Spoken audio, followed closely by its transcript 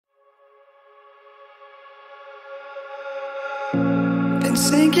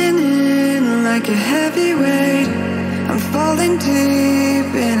Sinking in like a heavy weight. I'm falling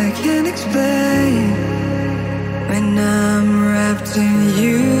deep and I can't explain when I'm wrapped in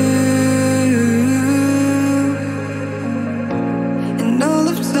you. And all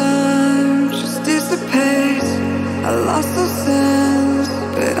of time just dissipates. I lost all sense,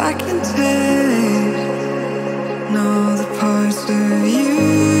 but I can taste all the parts of you.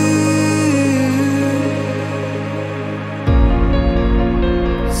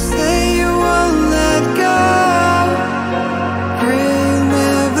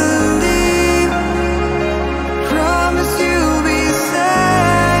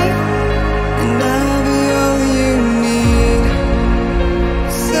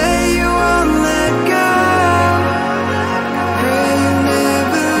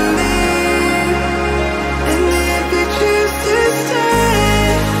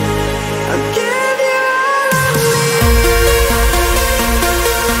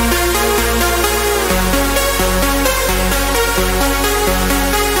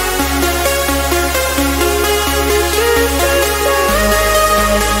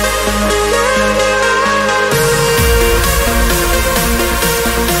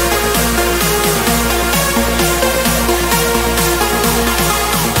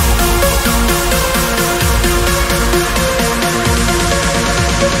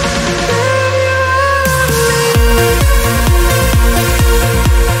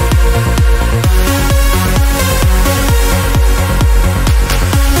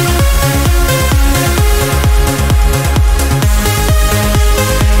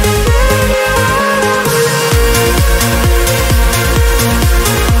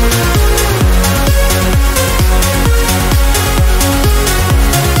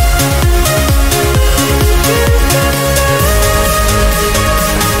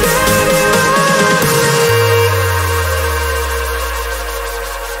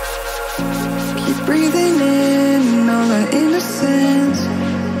 Breathing in all our innocence,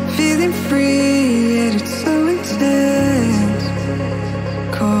 feeling free, yet it's so intense.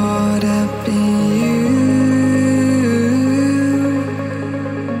 Caught up in you.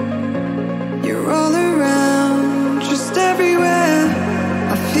 You're all around, just everywhere.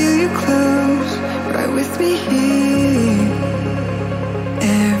 I feel you close, right with me here.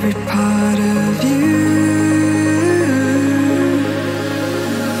 Every part of